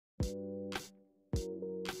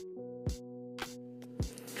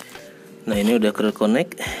Nah, ini udah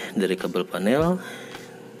connect dari kabel panel.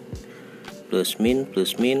 Plus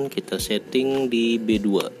min kita setting di B2.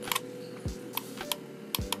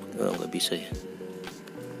 Oh, nggak bisa ya.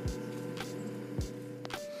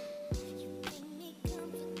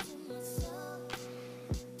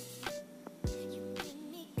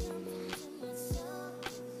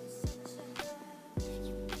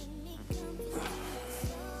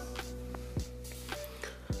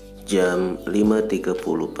 Jam 5.30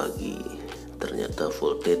 pagi, ternyata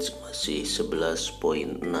voltage masih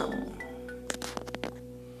 11.6.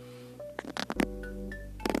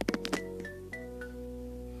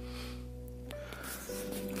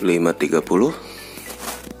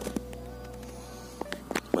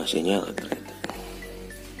 Masih nyala ternyata.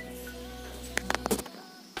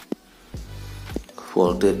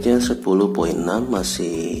 Voltage-nya 10.6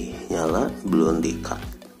 masih nyala, belum di-cut.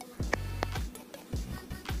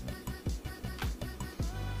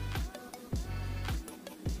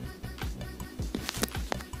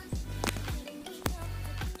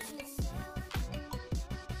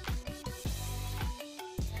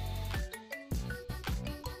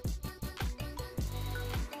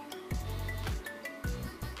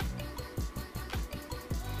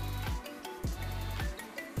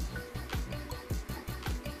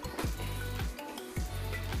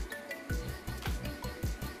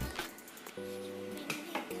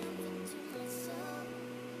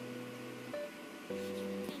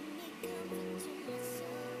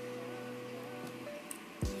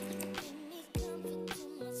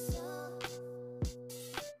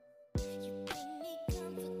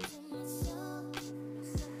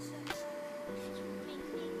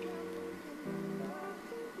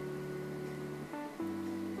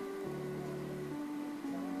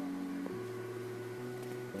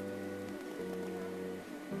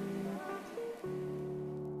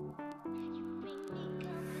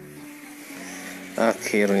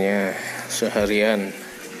 Akhirnya seharian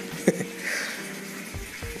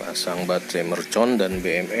pasang baterai Mercon dan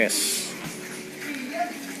BMS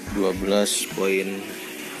 12.0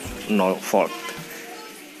 volt.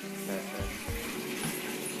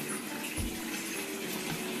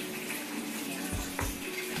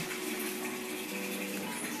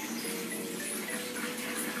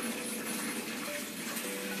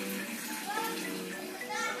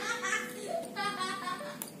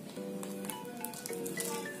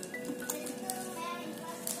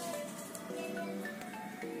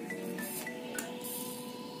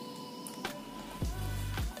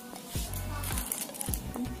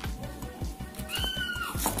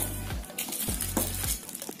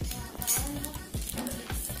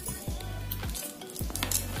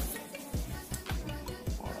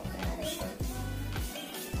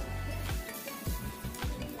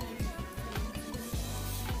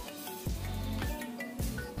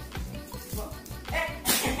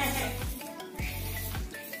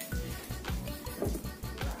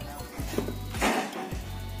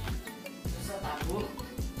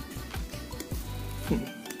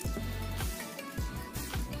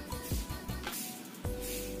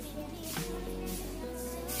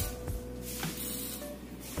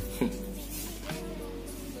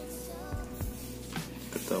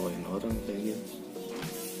 Ketawain orang kayak gitu.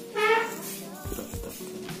 Berantakan.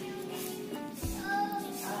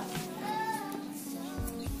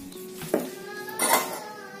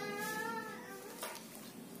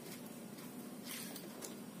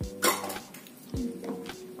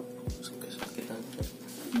 Sakit-sakitan.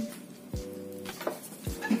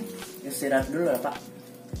 Istirahat dulu ya, Pak.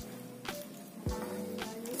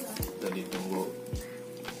 Tadi tunggu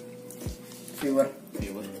Viewer.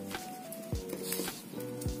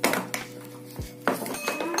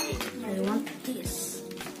 I want this.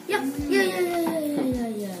 Ya.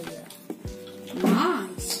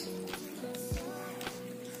 Nice.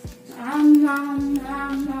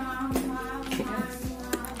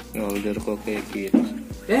 Ngolder kok kayak gitu.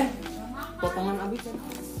 Potongan abis ya.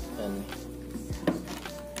 Dan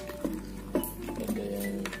ada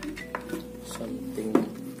yang something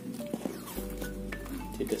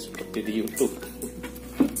tidak seperti di YouTube.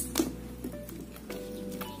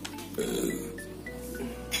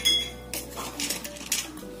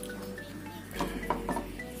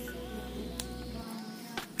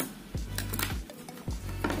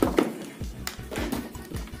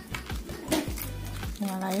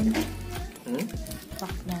 Nyalain. Pak,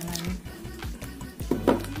 nyalain.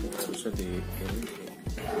 Susah di ini.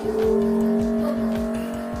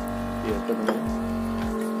 Ya apa namanya?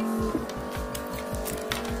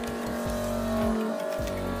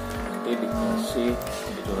 Nanti dikasih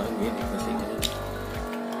itu lagi, dikasih ini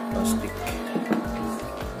plastik.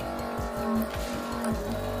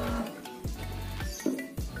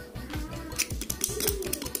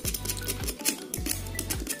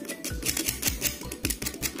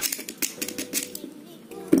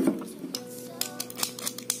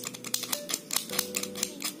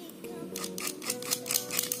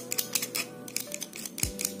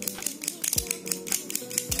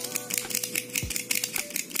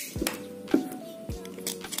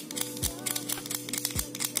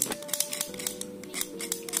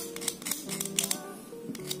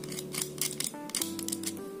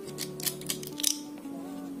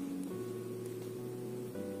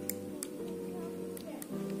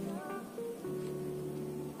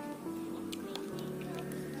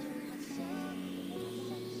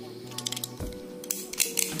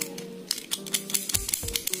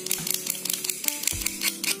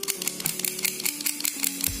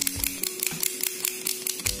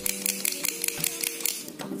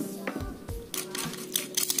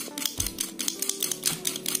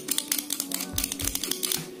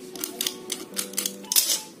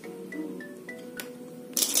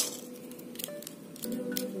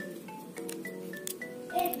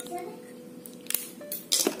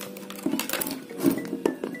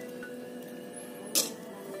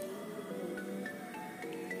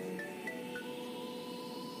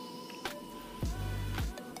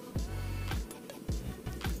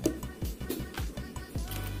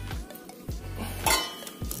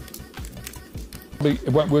 It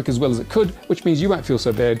won't work as well as it could, which means you won't feel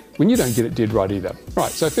so bad when you don't get it dead right either.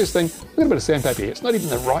 Right, so first thing, I've got a bit of sandpaper here. It's not even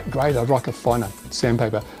the right grade. I'd like a finer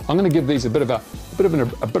sandpaper. I'm going to give these a bit of a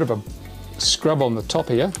scrub on the top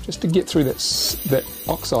here, just to get through that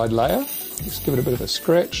oxide layer. Just give it a bit of a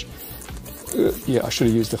scratch. Yeah, I should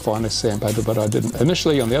have used a finer sandpaper, but I didn't.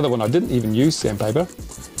 Initially, on the other one, I didn't even use sandpaper.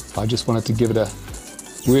 I just wanted to give it a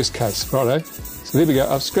worst case. Righto. So there we go.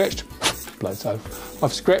 I've scratched.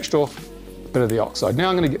 I've scratched off a bit of the oxide. Now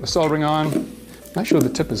I'm going to get the soldering iron. Make sure the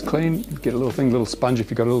tip is clean. Get a little sponge if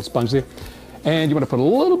you've got a little sponge there. And you want to put a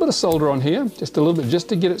little bit of solder on here, just a little bit, just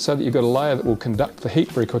to get it so that you've got a layer that will conduct the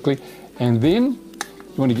heat very quickly. And then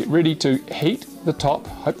you want to get ready to heat the top.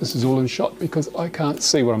 Hope this is all in shot because I can't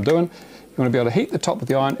see what I'm doing. You want to be able to heat the top with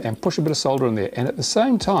the iron and push a bit of solder in there. And at the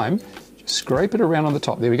same time, just scrape it around on the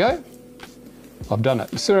top. There we go. I've done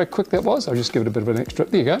it. You see how quick that was? I'll just give it a bit of an extra.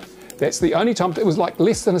 There you go. That's the only time. It was like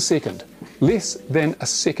less than a second. Less than a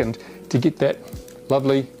second to get that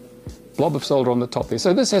lovely blob of solder on the top there.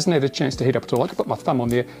 So this hasn't had a chance to heat up at all. I can put my thumb on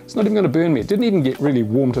there. It's not even going to burn me. It didn't even get really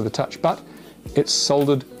warm to the touch, but it's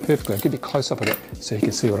soldered perfectly. I'll give you a close-up of it so you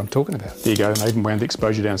can see what I'm talking about. There you go. And I even wound the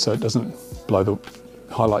exposure down so it doesn't blow the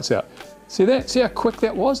highlights out. See that? See how quick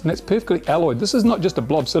that was? And that's perfectly alloyed. This is not just a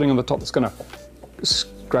blob sitting on the top that's going to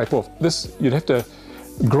scrape off. This, you'd have to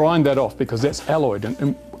grind that off because that's alloyed.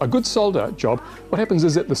 And a good solder job, what happens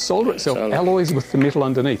is that the solder itself alloys with the metal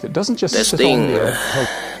underneath. It doesn't just sit on there.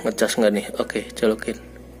 Ngecas nggak nih? Oke, colokin.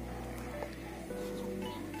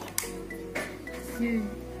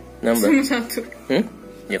 Nambah? Cuma satu.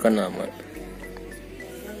 Ya kan lama.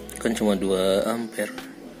 Kan cuma 2 ampere.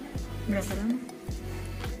 Berapa lama?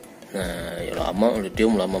 Nah, ya lama,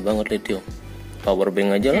 lithium lama banget lithium. Power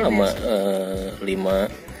bank aja lama,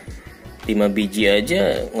 5 biji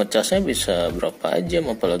aja ngecasnya bisa berapa jam,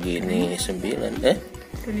 apalagi ini 9.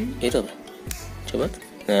 Itu apa? Coba.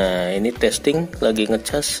 Nah, ini testing lagi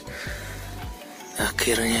ngecas.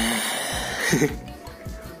 Akhirnya.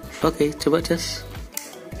 Oke, coba cas.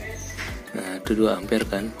 Nah, itu 2 ampere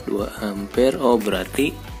kan? 2 ampere. Oh,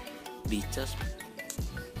 berarti dicas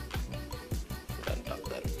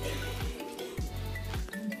berantakan.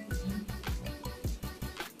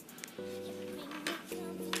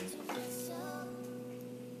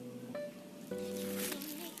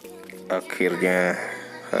 Akhirnya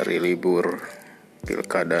hari libur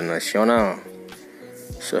Pilkada Nasional,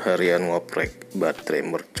 seharian ngoprek baterai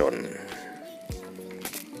mercon.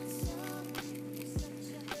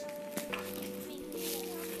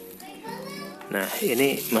 Nah,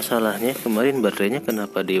 ini masalahnya kemarin baterainya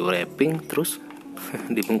kenapa di wrapping terus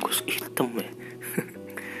dibungkus hitam ya.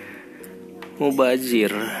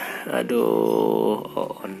 Mubazir. Aduh,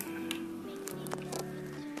 on.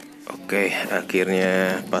 Oke,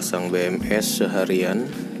 akhirnya pasang BMS seharian.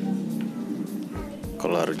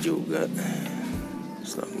 Kelar juga.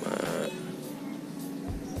 Selamat.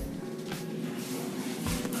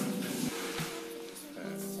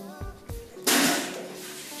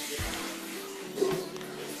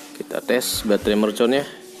 Kita tes baterai merconnya.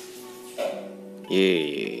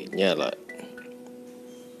 Yeay, nyala.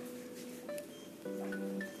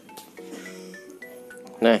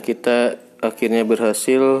 Nah, kita akhirnya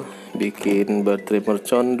berhasil bikin baterai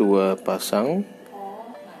mercon 2 pasang.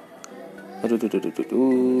 Aduh.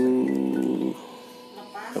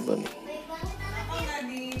 Apa nih?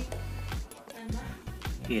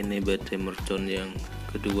 Ini baterai mercon yang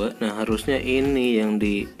kedua. Nah, harusnya ini yang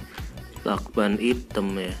di lakban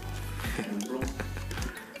hitam ya.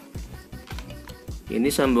 Ini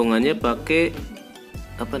sambungannya pakai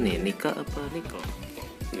apa nih? Nika apa nikel?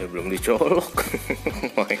 Ya belum dicolok.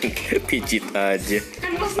 Main pijit aja.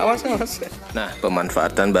 Awas. Nah,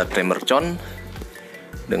 pemanfaatan baterai mercon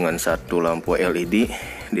dengan 1 lampu LED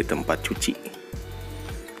di tempat cuci.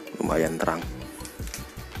 Lumayan terang.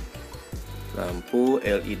 Lampu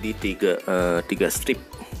LED 3 strip,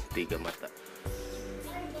 3 mata.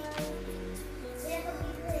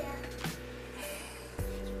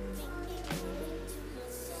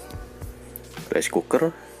 Rice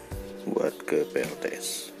cooker buat ke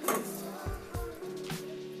PLTS.